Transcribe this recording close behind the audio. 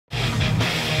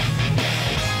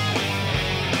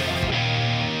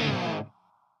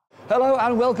Hello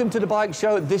and welcome to the Bike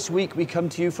Show. This week we come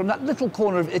to you from that little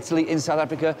corner of Italy in South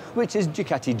Africa, which is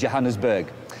Ducati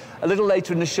Johannesburg. A little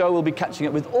later in the show we'll be catching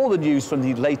up with all the news from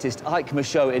the latest EICMA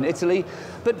show in Italy.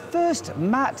 But first,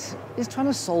 Matt is trying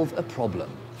to solve a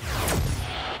problem.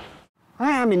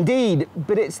 I am indeed,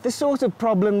 but it's the sort of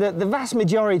problem that the vast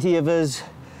majority of us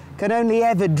can only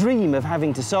ever dream of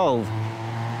having to solve.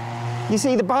 You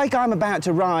see, the bike I'm about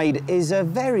to ride is a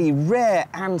very rare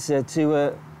answer to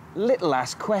a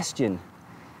little-asked question.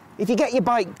 If you get your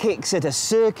bike kicks at a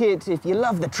circuit, if you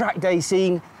love the track day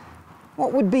scene,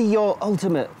 what would be your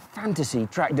ultimate fantasy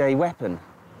track day weapon?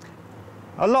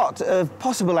 A lot of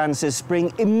possible answers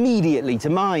spring immediately to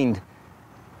mind,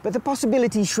 but the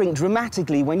possibilities shrink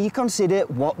dramatically when you consider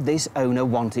what this owner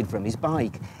wanted from his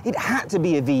bike. It had to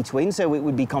be a V-twin, so it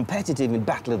would be competitive in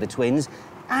Battle of the Twins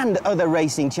and other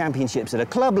racing championships at a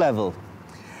club level.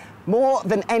 More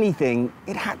than anything,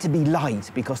 it had to be light,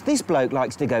 because this bloke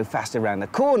likes to go fast around the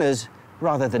corners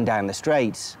rather than down the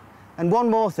straights. And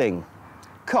one more thing,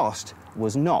 cost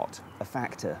was not a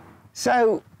factor.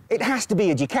 So it has to be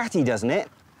a Ducati, doesn't it?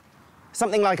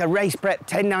 Something like a race prep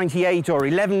 1098 or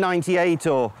 1198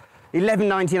 or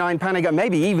 1199 Panigale,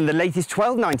 maybe even the latest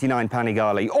 1299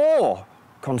 Panigale, or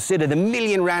consider the £1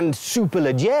 million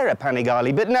Superleggera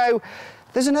Panigale. But no,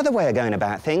 there's another way of going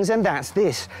about things, and that's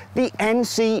this, the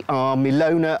NCR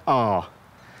Millona R.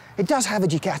 It does have a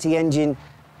Ducati engine,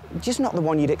 just not the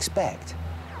one you'd expect.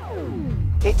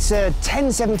 It's a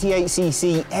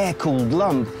 1078cc air-cooled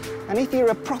lump, and if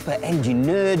you're a proper engine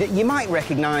nerd, you might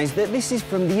recognise that this is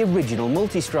from the original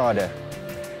Multistrada.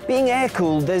 Being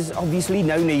air-cooled, there's obviously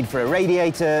no need for a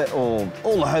radiator or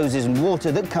all the hoses and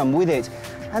water that come with it,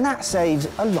 and that saves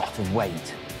a lot of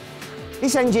weight.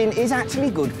 This engine is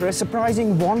actually good for a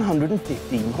surprising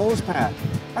 115 horsepower,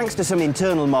 thanks to some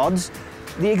internal mods,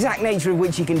 the exact nature of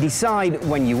which you can decide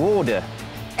when you order.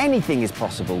 Anything is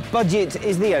possible, budget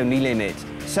is the only limit.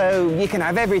 So you can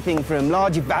have everything from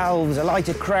larger valves, a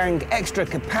lighter crank, extra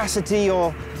capacity,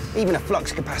 or even a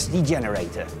flux capacity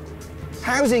generator.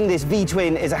 Housing this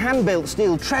V-twin is a hand-built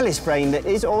steel trellis frame that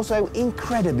is also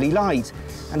incredibly light,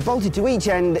 and bolted to each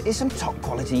end is some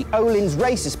top-quality Öhlins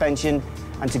race suspension,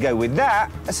 and to go with that,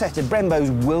 a set of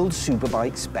Brembo's World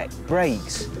Superbike spec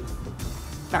brakes.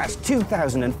 That's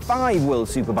 2005 World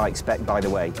Superbike spec, by the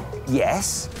way.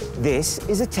 Yes, this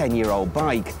is a 10-year-old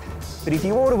bike, but if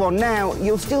you order one now,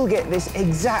 you'll still get this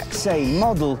exact same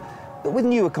model, but with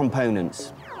newer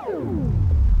components.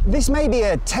 This may be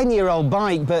a 10-year-old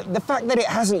bike, but the fact that it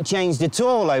hasn't changed at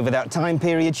all over that time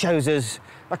period shows us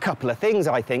a couple of things,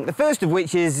 I think. The first of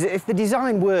which is, if the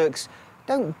design works,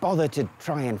 don't bother to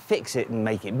try and fix it and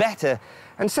make it better.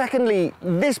 And secondly,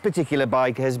 this particular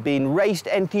bike has been raced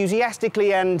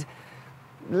enthusiastically and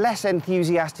less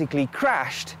enthusiastically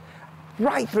crashed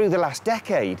right through the last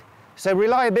decade. So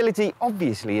reliability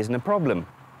obviously isn't a problem.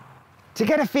 To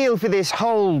get a feel for this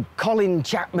whole Colin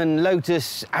Chapman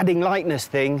Lotus adding lightness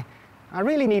thing, I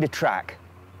really need a track.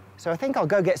 So I think I'll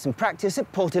go get some practice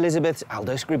at Port Elizabeth's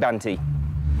Aldo Scribanti.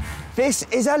 This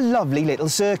is a lovely little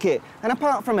circuit, and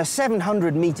apart from a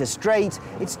 700-metre straight,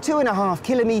 it's 2.5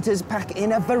 kilometres packed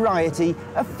in a variety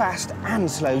of fast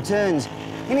and slow turns.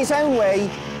 In its own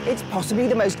way, it's possibly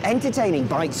the most entertaining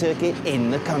bike circuit in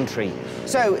the country.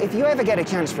 So if you ever get a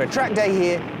chance for a track day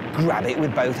here, grab it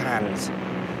with both hands.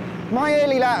 My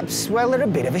early laps, well, they're a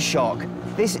bit of a shock.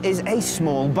 This is a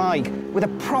small bike with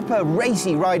a proper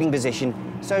racy riding position,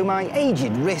 so my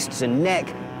aged wrists and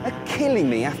neck are killing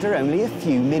me after only a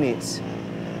few minutes.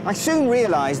 I soon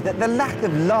realised that the lack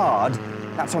of lard,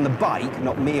 that's on the bike,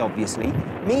 not me obviously,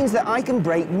 means that I can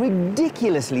brake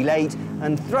ridiculously late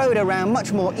and throw it around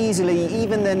much more easily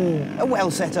even than a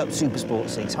well-set-up Supersport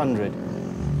 600.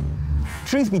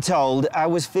 Truth be told, I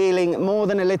was feeling more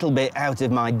than a little bit out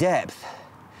of my depth.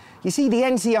 You see, the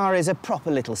NCR is a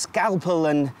proper little scalpel,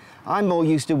 and I'm more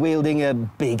used to wielding a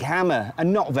big hammer,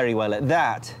 and not very well at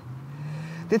that.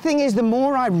 The thing is, the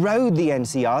more I rode the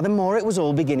NCR, the more it was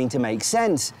all beginning to make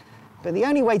sense. But the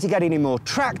only way to get any more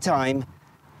track time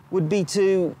would be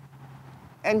to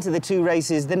enter the 2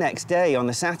 races the next day on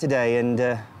the Saturday.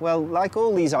 And, well, like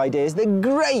all these ideas, they're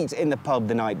great in the pub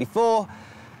the night before.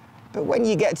 But when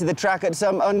you get to the track at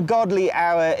some ungodly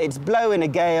hour, it's blowing a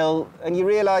gale, and you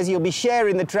realise you'll be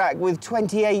sharing the track with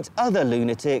 28 other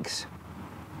lunatics.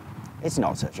 It's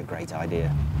not such a great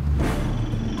idea.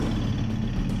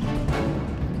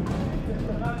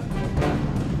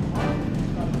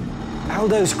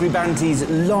 Aldo Scribanti's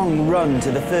long run to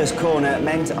the first corner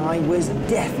meant I was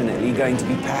definitely going to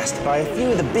be passed by a few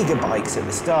of the bigger bikes at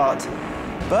the start.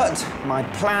 But my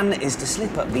plan is to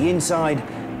slip up the inside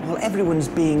while everyone's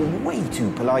being way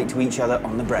too polite to each other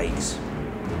on the brakes.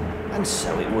 and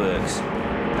so it works.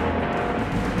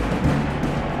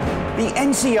 The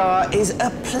NCR is a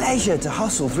pleasure to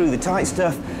hustle through the tight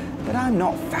stuff, but I'm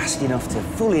not fast enough to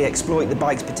fully exploit the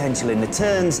bike's potential in the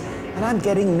turns, and I'm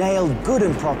getting nailed good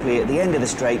and properly at the end of the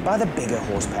straight by the bigger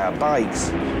horsepower bikes.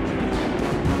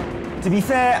 To be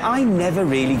fair, I never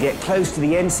really get close to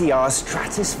the NCR's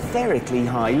stratospherically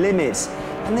high limits,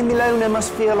 and the Millona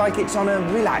must feel like it's on a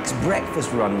relaxed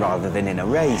breakfast run rather than in a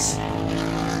race.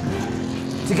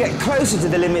 To get closer to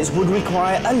the limits would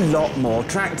require a lot more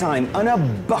track time and a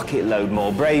bucket load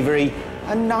more bravery,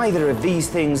 and neither of these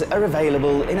things are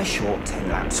available in a short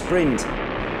 10-lap sprint.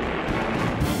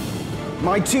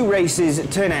 My two races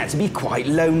turn out to be quite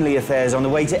lonely affairs on the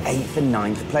way to 8th and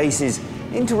 9th places,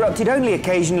 interrupted only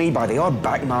occasionally by the odd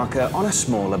back marker on a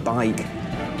smaller bike.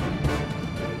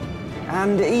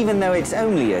 And even though it's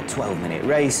only a 12-minute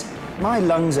race, my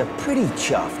lungs are pretty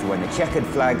chuffed when the checkered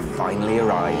flag finally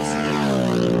arrives.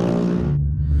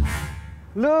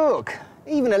 Look!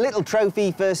 Even a little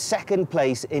trophy for second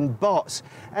place in Bots.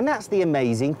 And that's the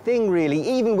amazing thing, really.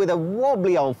 Even with a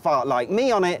wobbly old fart like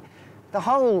me on it, the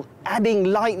whole adding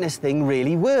lightness thing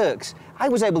really works. I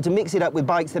was able to mix it up with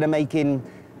bikes that are making,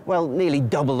 well, nearly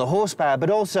double the horsepower,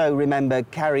 but also, remember,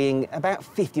 carrying about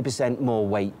 50% more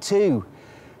weight too.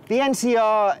 The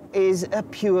NCR is a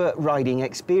pure riding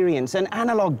experience, an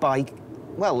analogue bike,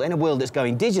 well, in a world that's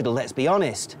going digital, let's be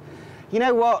honest. You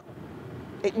know what?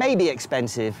 It may be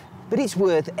expensive, but it's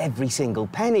worth every single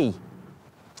penny.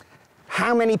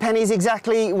 How many pennies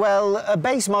exactly? Well, a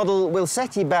base model will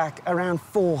set you back around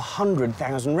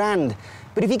 400,000 Rand.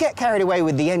 But if you get carried away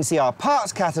with the NCR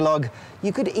parts catalogue,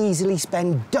 you could easily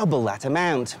spend double that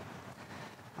amount.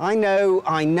 I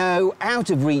know, out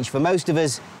of reach for most of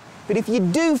us, but if you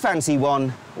do fancy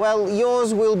one, well,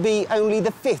 yours will be only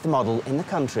the 5th model in the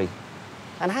country.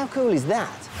 And how cool is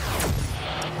that?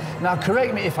 Now,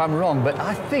 correct me if I'm wrong, but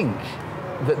I think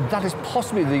that is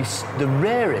possibly the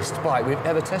rarest bike we've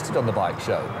ever tested on the bike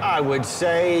show. I would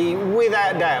say,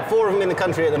 without doubt, 4 of them in the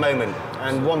country at the moment,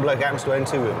 and one bloke happens to own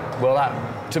 2 of them. Well,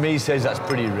 that, to me, says that's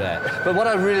pretty rare. But what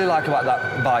I really like about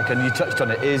that bike, and you touched on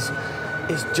it, is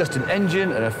it's just an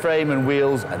engine and a frame and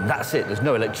wheels, and that's it. There's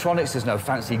no electronics, there's no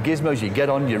fancy gizmos. You get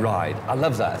on, you ride. I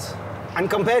love that. And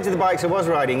compared to the bikes I was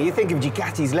riding, you think of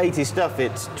Ducati's latest stuff,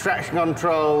 it's traction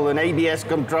control and ABS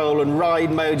control and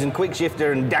ride modes and quick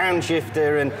shifter and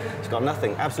downshifter, and it's got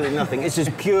nothing, absolutely nothing. It's as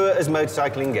pure as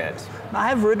motorcycling gets. I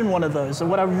have ridden one of those, and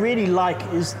what I really like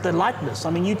is the lightness. I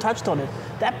mean, you touched on it.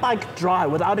 That bike dry,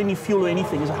 without any fuel or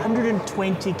anything, is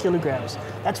 120 kilograms.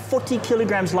 That's 40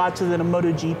 kilograms lighter than a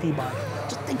MotoGP bike.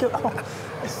 Just think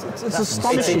of, it's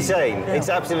astonishing. It's insane. Yeah. It's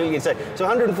absolutely insane. So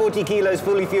 140 kilos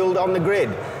fully fueled on the grid.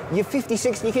 You're 50,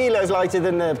 60 kilos lighter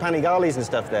than the Panigalis and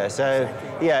stuff there. So,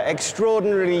 yeah,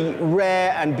 extraordinarily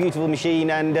rare and beautiful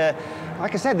machine. And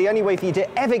like I said, the only way for you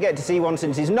to ever get to see one,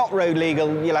 since it's not road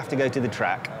legal, you'll have to go to the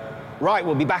track. Right,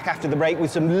 we'll be back after the break with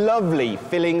some lovely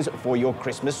fillings for your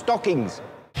Christmas stockings.